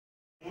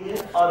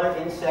other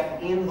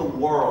insect in the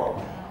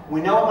world.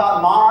 We know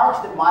about monarchs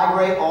that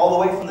migrate all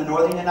the way from the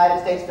northern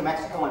United States to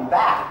Mexico and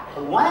back,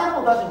 but one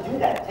animal doesn't do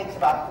that. It takes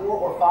about 4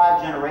 or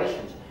 5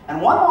 generations.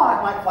 And one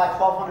monarch might fly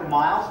 1,200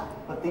 miles,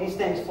 but these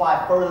things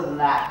fly further than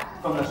that,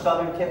 from the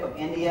southern tip of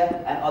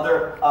India and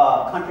other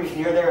countries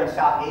near there in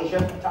South Asia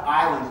to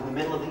islands in the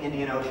middle of the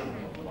Indian Ocean.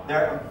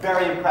 They're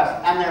very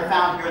impressive, and they're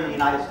found here in the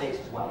United States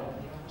as well.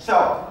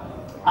 So,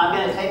 I'm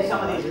going to take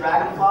some of these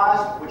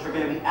dragonflies, which are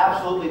going to be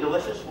absolutely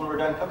delicious when we're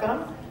done cooking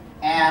them,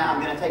 and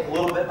I'm going to take a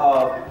little bit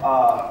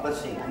of, let's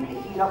see, I need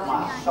to heat up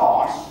my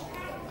sauce,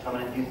 so I'm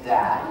going to do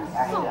that.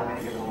 Actually, I'm going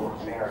to give it a little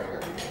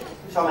barrier.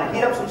 So I'm going to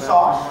heat up some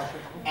sauce,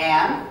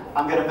 and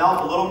I'm going to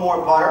melt a little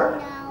more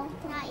butter,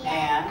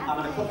 and I'm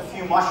going to cook a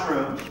few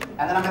mushrooms,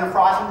 and then I'm going to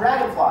fry some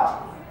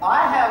dragonflies.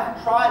 I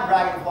have tried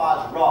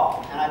dragonflies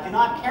raw, and I do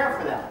not care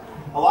for them.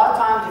 A lot of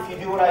times, if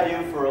you do what I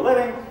do for a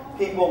living,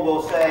 people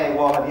will say,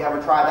 well, have you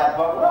ever tried that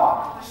bug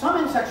raw?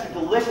 Some insects are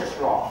delicious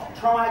raw.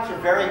 Termites are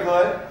very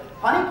good.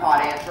 Honeypot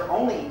ants are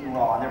only eaten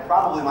raw, and they're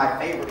probably my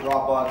favorite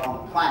raw bug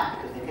on the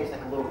planet because they taste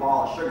like a little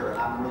ball of sugar,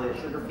 and I'm really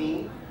a sugar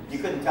fiend. You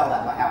couldn't tell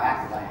that by how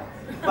active I am.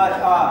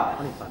 But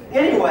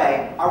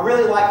anyway, I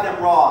really like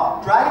them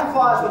raw.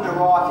 Dragonflies, when they're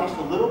raw, taste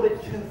a little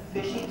bit too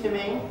fishy to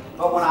me,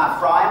 but when I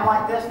fry them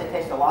like this, they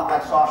taste a lot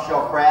like soft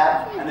shell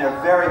crab, and they're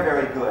very,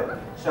 very good.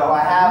 So I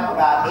have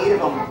about 8 of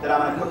them that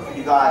I'm going to cook for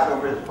you guys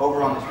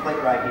over on this plate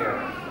right here.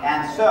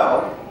 And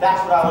so,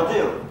 that's what I will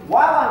do.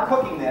 While I'm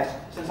cooking this,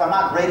 since I'm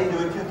not great at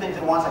doing 2 things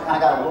at once, I kind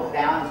of got to look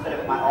down instead of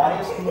at my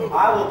audience,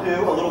 I will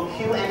do a little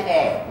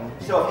Q&A.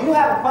 So if you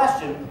have a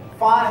question,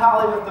 find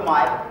Holly with the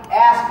mic,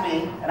 ask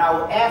me, and I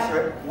will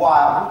answer it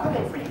while I'm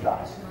cooking for you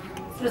guys.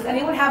 So does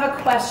anyone have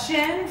a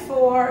question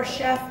for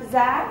Chef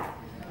Zach?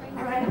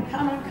 All right, I'm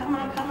coming.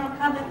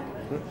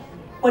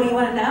 What do you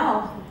want to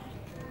know?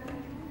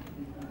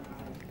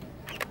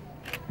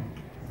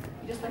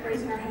 You just like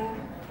raising your hand?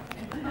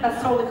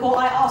 That's totally cool.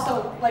 I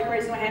also like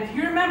raising my hand. If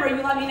you remember,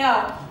 you let me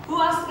know.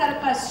 Who else has got a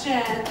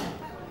question?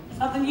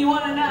 Something you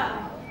want to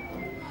know?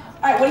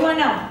 All right, what do you want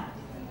to know?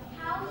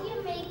 How do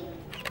you make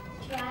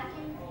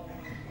dragon?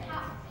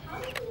 How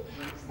do you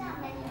catch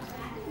that many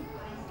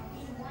dragonflies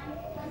in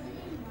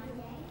one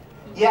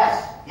day?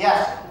 Yes.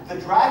 The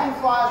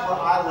dragonflies where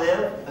I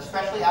live,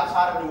 especially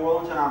outside of New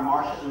Orleans and our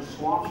marshes and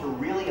swamps, are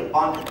really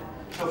abundant.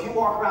 So if you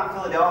walk around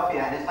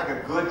Philadelphia and it's like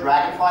a good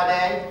dragonfly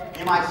day,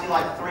 you might see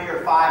like 3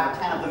 or 5 or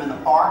 10 of them in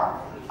the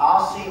park.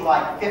 I'll see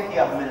like 50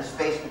 of them in a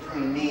space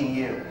between me and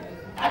you.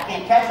 I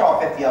can't catch all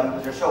 50 of them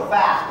because they're so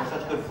fast, they're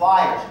such good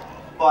flyers.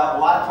 But a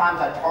lot of times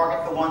I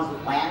target the ones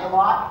that land a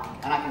lot,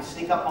 and I can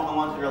sneak up on the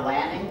ones that are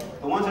landing.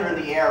 The ones that are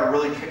in the air are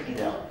really tricky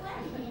though.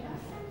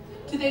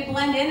 Do they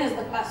blend in is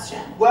the question.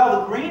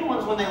 Well, the green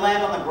ones when they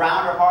land on the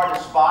ground are hard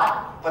to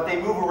spot, but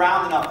they move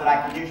around enough that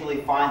I can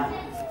usually find them.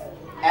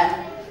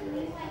 And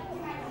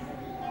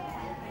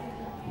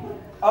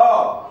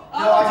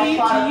do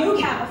you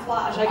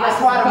camouflage? I guess I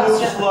try to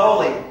move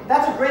slowly.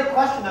 That's a great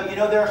question, though. You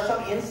know, there are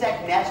some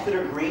insect nets that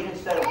are green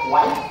instead of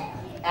white,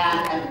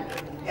 and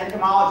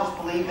entomologists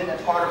believe that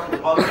it's harder for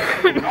the bugs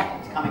to see the net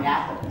that's coming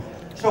at them.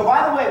 So,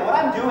 by the way, what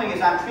I'm doing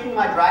is I'm treating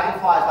my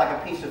dragonflies like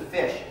a piece of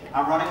fish.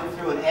 I'm running them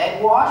through an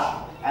egg wash,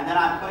 and then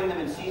I'm putting them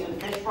in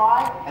seasoned fish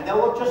fry, and they'll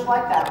look just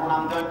like that when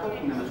I'm done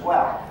cooking them as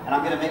well. And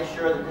I'm going to make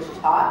sure that this is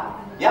hot.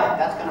 Yep,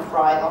 that's going to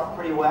fry up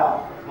pretty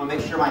well. I'm going to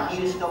make sure my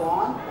heat is still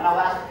on, and I'll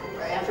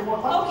answer more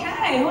questions.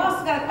 Okay, who else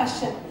has got a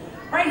question?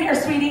 Right here,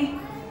 sweetie.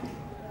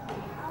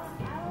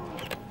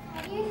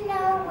 How do you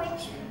know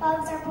which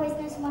bugs are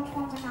poisonous and which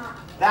ones are not?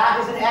 That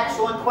is an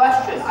excellent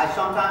question. I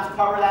sometimes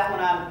cover that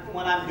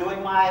when I'm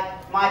doing my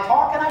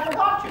talk, and I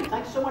forgot to.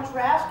 Thanks so much for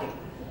asking.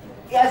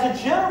 As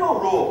a general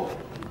rule,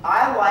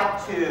 I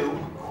like to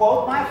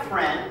quote my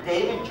friend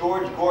David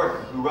George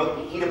Gordon, who wrote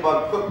the Eat a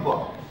Bug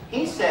cookbook.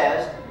 He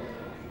says,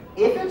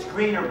 if it's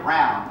green or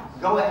brown,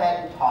 go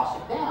ahead and toss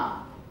it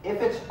down.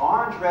 If it's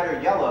orange, red,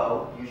 or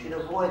yellow, you should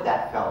avoid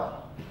that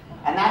fellow.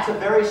 And that's a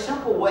very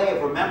simple way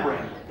of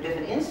remembering that if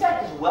an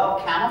insect is well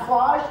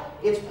camouflaged,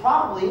 it's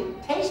probably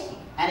tasty,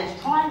 and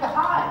it's trying to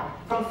hide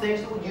from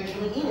things that would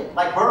usually eat it,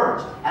 like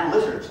birds and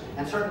lizards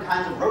and certain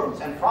kinds of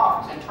rodents and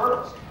frogs and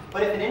turtles.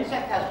 But if an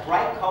insect has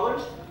bright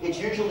colors, it's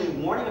usually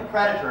warning a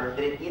predator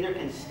that it either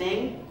can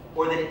sting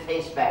or that it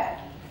tastes bad.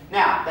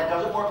 Now, that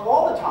doesn't work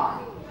all the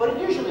time, but it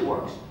usually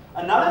works.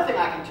 Another thing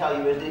I can tell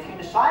you is that if you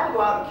decide to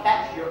go out and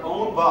catch your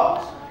own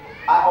bugs,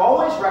 I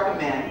always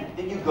recommend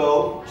that you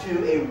go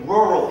to a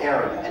rural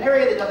area, an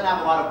area that doesn't have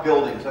a lot of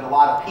buildings and a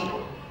lot of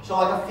people. So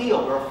like a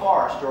field or a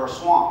forest or a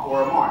swamp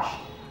or a marsh.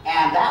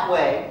 And that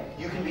way,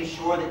 you can be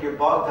sure that your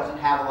bug doesn't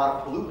have a lot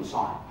of pollutants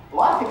on it. A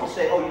lot of people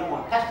say, oh, you don't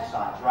want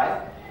pesticides,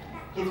 right?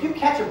 If you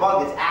catch a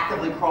bug that's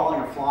actively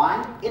crawling or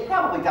flying, it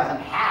probably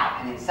doesn't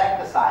have an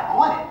insecticide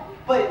on it,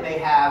 but it may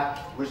have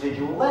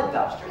residual lead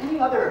dust or any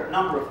other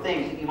number of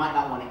things that you might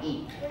not want to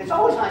eat. It's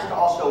always nice to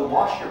also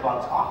wash your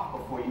bugs off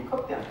before you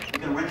cook them. You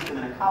can rinse them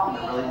in a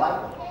colander really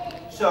lightly.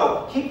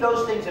 So keep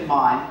those things in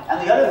mind.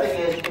 And the other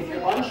thing is, if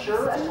you're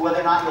unsure as to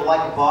whether or not you'll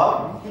like a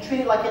bug, you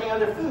treat it like any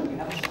other food. You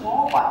have a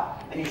small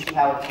bite, and you see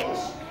how it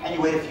tastes, and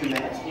you wait a few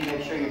minutes, and you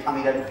make sure your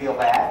tummy doesn't feel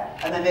bad,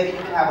 and then maybe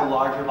you can have a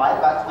larger bite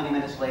about 20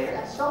 minutes later,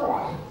 and so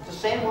on. It's the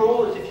same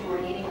rule as if you were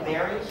eating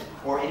berries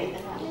or anything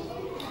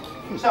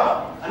else.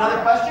 So, another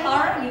question? All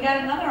right, we got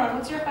another one.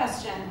 What's your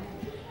question?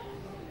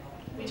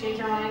 Did you change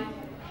your mind?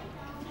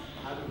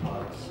 How do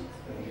bugs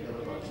and the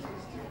other bugs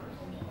taste different?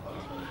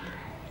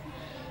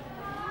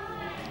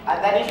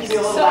 That needs to be a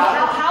little So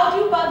louder. how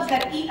do bugs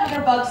that eat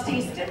other bugs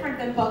taste different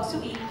than bugs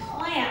who eat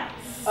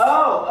plants?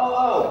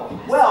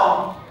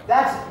 Well,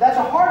 that's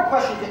a hard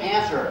question to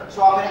answer.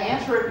 So I'm going to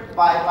answer it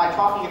by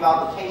talking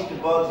about the taste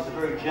of bugs as a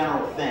very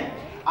general thing.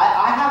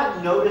 I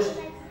haven't noticed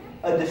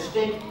a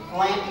distinct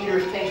plant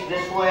eaters taste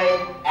this way,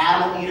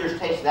 animal eaters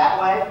taste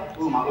that way.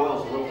 Ooh, my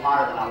oil's a little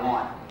hotter than I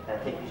want.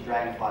 Gotta take these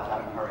dragonflies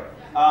out in a hurry.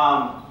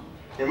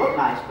 They look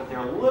nice, but they're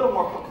a little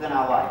more cooked than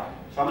I like.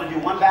 So I'm going to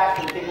do one batch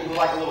for the people who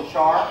like a little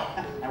char,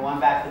 and one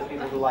batch for the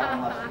people who like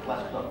them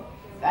less cooked.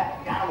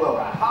 That got a little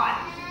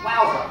hot.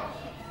 Wowza.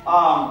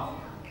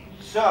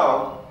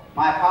 So,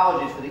 my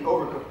apologies for the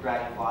overcooked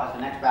dragonflies.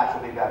 The next batch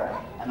will be better.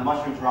 And the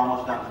mushrooms are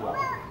almost done as well.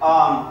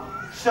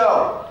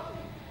 So,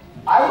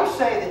 I would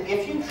say that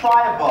if you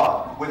try a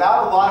bug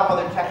without a lot of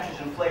other textures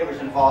and flavors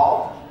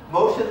involved,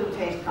 most of them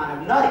taste kind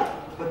of nutty.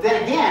 But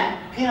then again,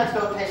 peanuts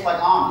don't taste like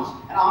almonds,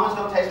 and almonds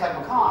don't taste like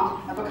pecans,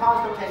 and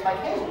pecans don't taste like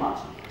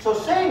hazelnuts. So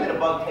saying that a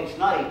bug tastes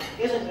nutty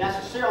isn't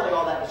necessarily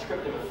all that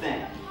descriptive a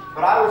thing.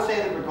 But I would say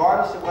that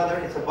regardless of whether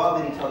it's a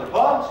bug that eats other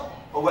bugs,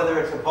 or whether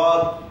it's a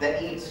bug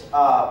that eats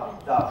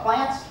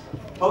plants,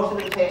 most of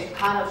them taste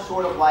kind of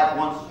sort of like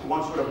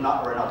one sort of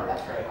nut or another.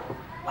 That's right.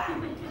 Wow.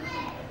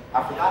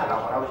 I forgot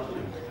about what I was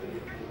doing.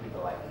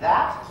 Go like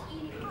that.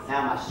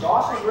 Now my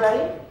sauce is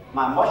ready.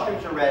 My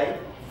mushrooms are ready.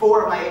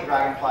 4 of my 8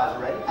 dragonflies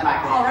are ready. And I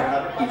can answer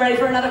another question. You ready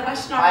for another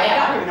question? I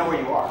am. I don't even know where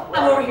you are.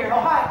 I'm over here. Oh,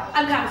 hi.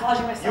 I'm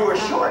camouflaging myself. You were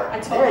short. I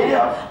told you. There you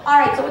go. All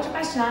right, so what's your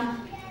question,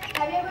 hon?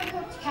 Have you ever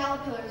cooked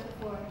caterpillars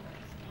before?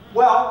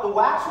 Well, the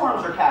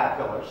waxworms are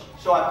caterpillars,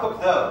 so I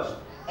cooked those.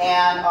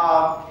 And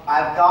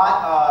I've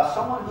got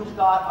someone who's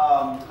got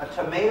a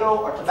tomato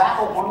or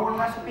tobacco hornworm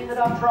recipe that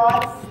I've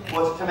tried.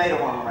 Well, it's a tomato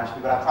hornworm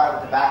recipe, but I've tried it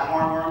with tobacco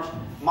hornworms.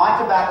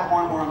 My tobacco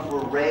hornworms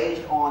were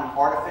raised on an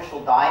artificial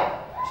diet.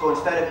 So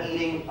instead of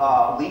eating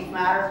leaf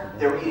matter,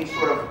 they were eating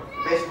sort of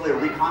basically a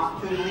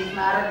reconstituted leaf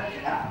matter.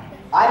 And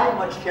I didn't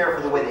much care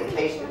for the way they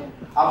tasted.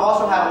 I've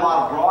also had a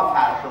lot of raw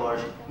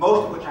caterpillars,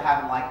 most of which I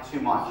haven't liked too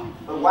much.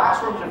 But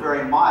waxworms are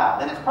very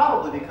mild, and it's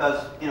probably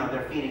because, you know,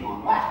 they're feeding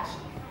on wax.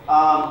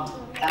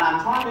 And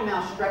I'm trying to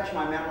now stretch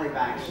my memory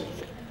banks.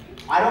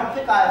 I don't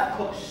think I've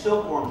cooked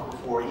silkworms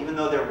before, even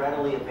though they're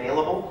readily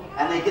available,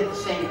 and they get the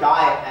same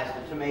diet as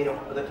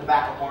the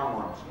tobacco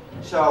hornworms.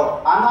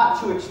 So I'm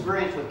not too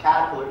experienced with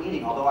caterpillar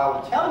eating, although I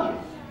will tell you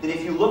that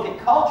if you look at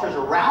cultures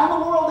around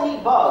the world that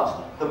eat bugs,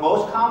 the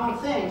most common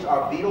things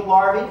are beetle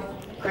larvae,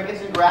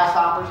 crickets and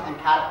grasshoppers, and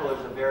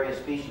caterpillars of various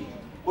species.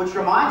 Which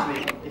reminds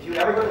me, if you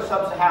ever go to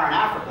sub-Saharan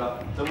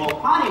Africa, the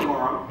mopani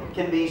worm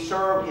can be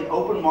served in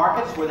open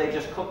markets where they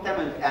just cook them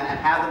and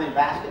have them in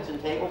baskets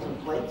and tables and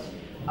plates,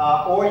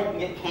 or you can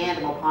get canned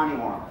mopani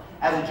worm.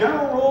 As a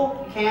general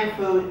rule, canned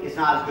food is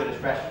not as good as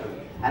fresh food.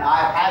 And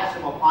I've had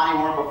some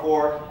mopani worm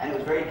before, and it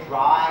was very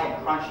dry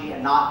and crunchy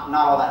and not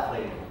all that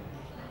flavorful.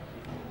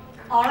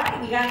 All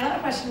right, you got another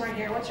question right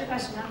here. What's your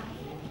question now?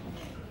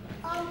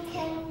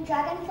 Can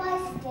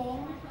dragonflies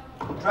sting?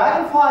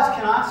 Dragonflies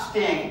cannot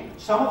sting.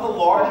 Some of the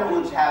larger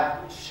ones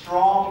have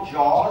strong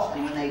jaws,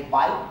 and when they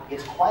bite,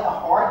 it's quite a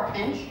hard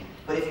pinch.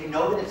 But if you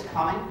know that it's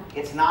coming,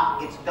 it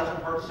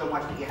doesn't hurt so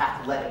much that you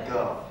have to let it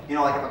go. You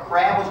know, like if a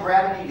crab was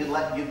grabbing you,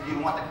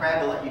 you'd want the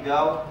crab to let you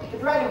go. The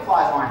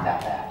dragonflies aren't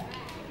that bad.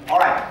 All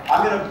right,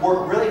 I'm going to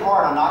work really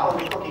hard on not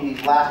overcooking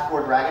these last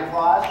 4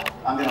 dragonflies.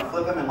 I'm going to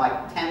flip them in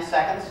like 10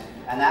 seconds,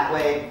 and that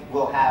way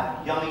we'll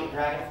have yummy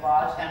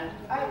dragonflies, and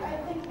I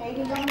think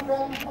maybe yummy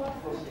dragonflies.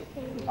 We'll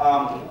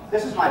see.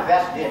 This is my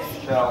best dish,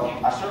 so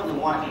I certainly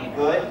want it to be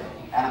good,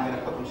 and I'm going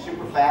to cook them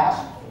super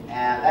fast,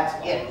 and that's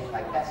it.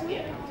 Like, that's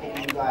it. I'm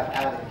taking you guys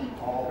out of the heat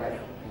already.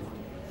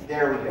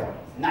 There we go.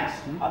 Nice.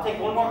 I'll take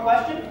one more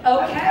question.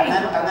 Okay.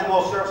 And then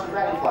we'll serve some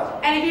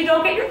dragonflies. And if you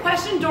don't get your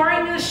question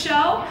during the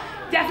show,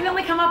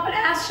 definitely come up and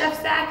ask Chef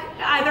Zach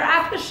either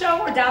after the show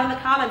or down in the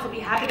comments. We'll be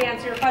happy to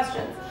answer your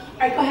questions.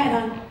 All right, go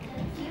ahead, hon.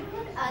 Do you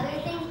cook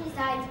other things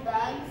besides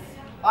bugs?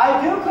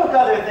 I do cook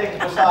other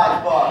things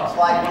besides bugs.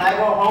 Like when I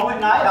go home at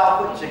night,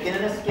 I'll put chicken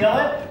in a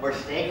skillet or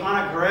steak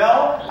on a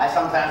grill. I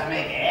sometimes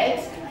make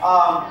eggs.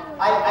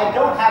 I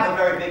don't have a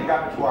very big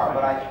repertoire,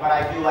 but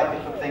I do like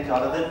to cook things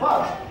other than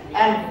bugs.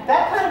 And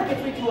that kind of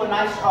gets me to a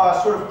nice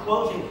sort of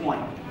closing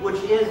point,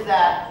 which is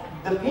that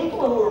the people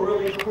who are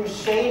really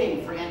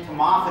crusading for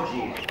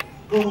entomophagy,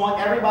 who want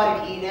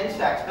everybody to eat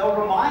insects, they'll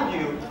remind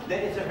you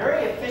that it's a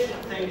very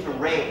efficient thing to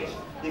raise.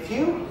 If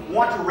you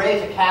want to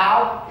raise a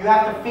cow, you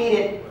have to feed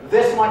it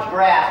this much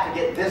grass to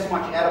get this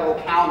much edible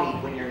cow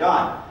meat when you're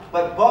done.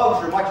 But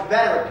bugs are much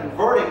better at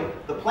converting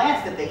the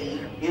plants that they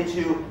eat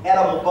into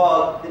edible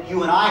bug that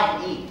you and I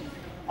can eat.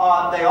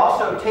 They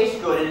also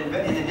taste good in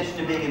addition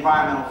to being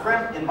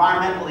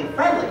environmentally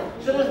friendly.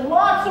 So there's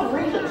lots of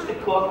reasons to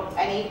cook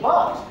and eat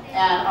bugs.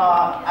 And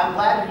I'm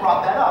glad you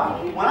brought that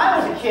up. When I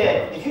was a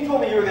kid, if you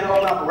told me you were going to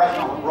open up a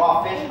restaurant with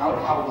raw fish, I would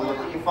probably look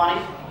at you funny.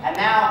 And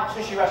now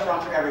sushi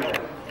restaurants are everywhere.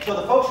 So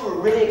the folks who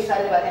are really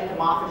excited about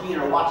entomophagy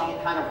and are watching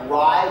it kind of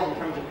rise in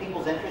terms of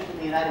people's interest in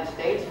the United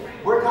States,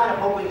 we're kind of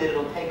hoping that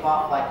it'll take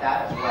off like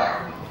that as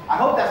well. I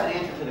hope that's an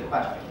answer to the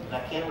question.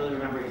 I can't really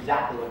remember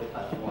exactly what the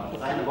question was.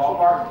 Was I in the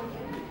ballpark?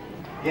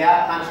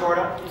 Yeah, kind of, sort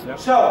of. Yep.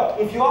 So,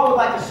 if you all would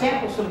like to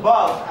sample some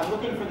bugs, I'm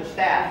looking for the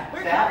staff.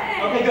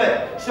 Okay,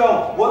 good.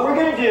 So, what we're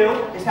going to do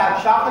is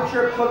have chocolate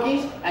chip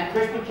cookies and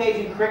crispy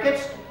Cajun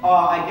crickets,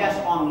 I guess,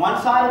 on one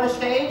side of the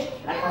stage,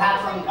 and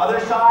perhaps on the other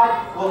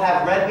side, we'll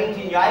have red beans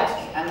and yikes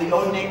and the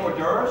Odinate hors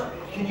d'oeuvres.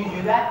 Can you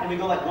do that? Can we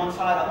go like one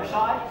side, other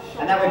side?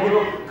 And that way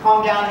people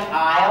come down the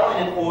aisle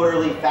in an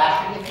orderly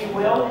fashion, if you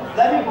will.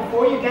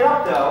 Before you get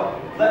up though,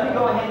 let me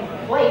go ahead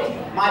and plate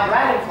my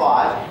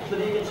dragonflies so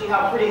that you can see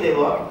how pretty they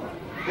look.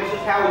 This is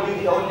how we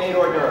do the Odinate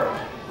hors d'oeuvres.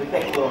 We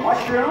take a little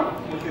mushroom,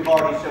 which we've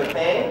already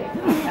sauteed,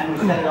 and we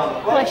set it on the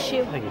plate.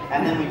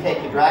 And then we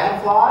take the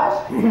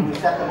dragonflies, and we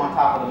set them on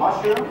top of the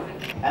mushroom.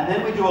 And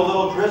then we do a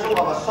little drizzle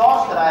of a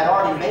sauce that I had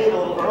already made a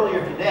little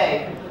earlier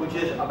today, which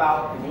is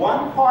about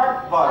 1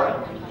 part butter,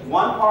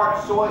 1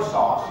 part soy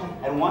sauce,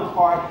 and 1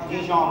 part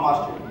Dijon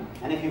mustard.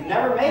 And if you've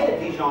never made a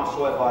Dijon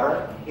soy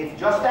butter, it's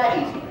just that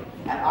easy.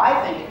 And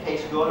I think it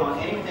tastes good on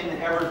anything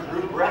that ever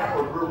grew breath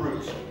or grew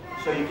roots.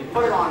 So you can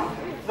put it on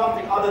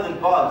something other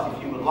than bugs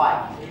if you would like.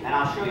 And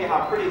I'll show you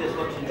how pretty this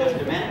looks in just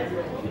a minute.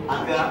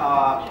 I'm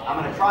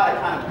gonna try to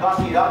kind of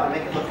gussy it up and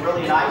make it look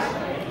really nice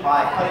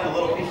by cutting a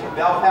little piece of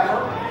bell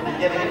pepper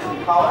and giving it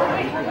some color.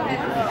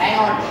 Hang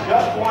on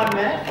just 1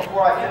 minute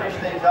before I finish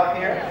things up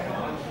here.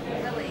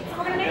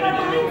 We're gonna make our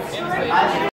minds straight.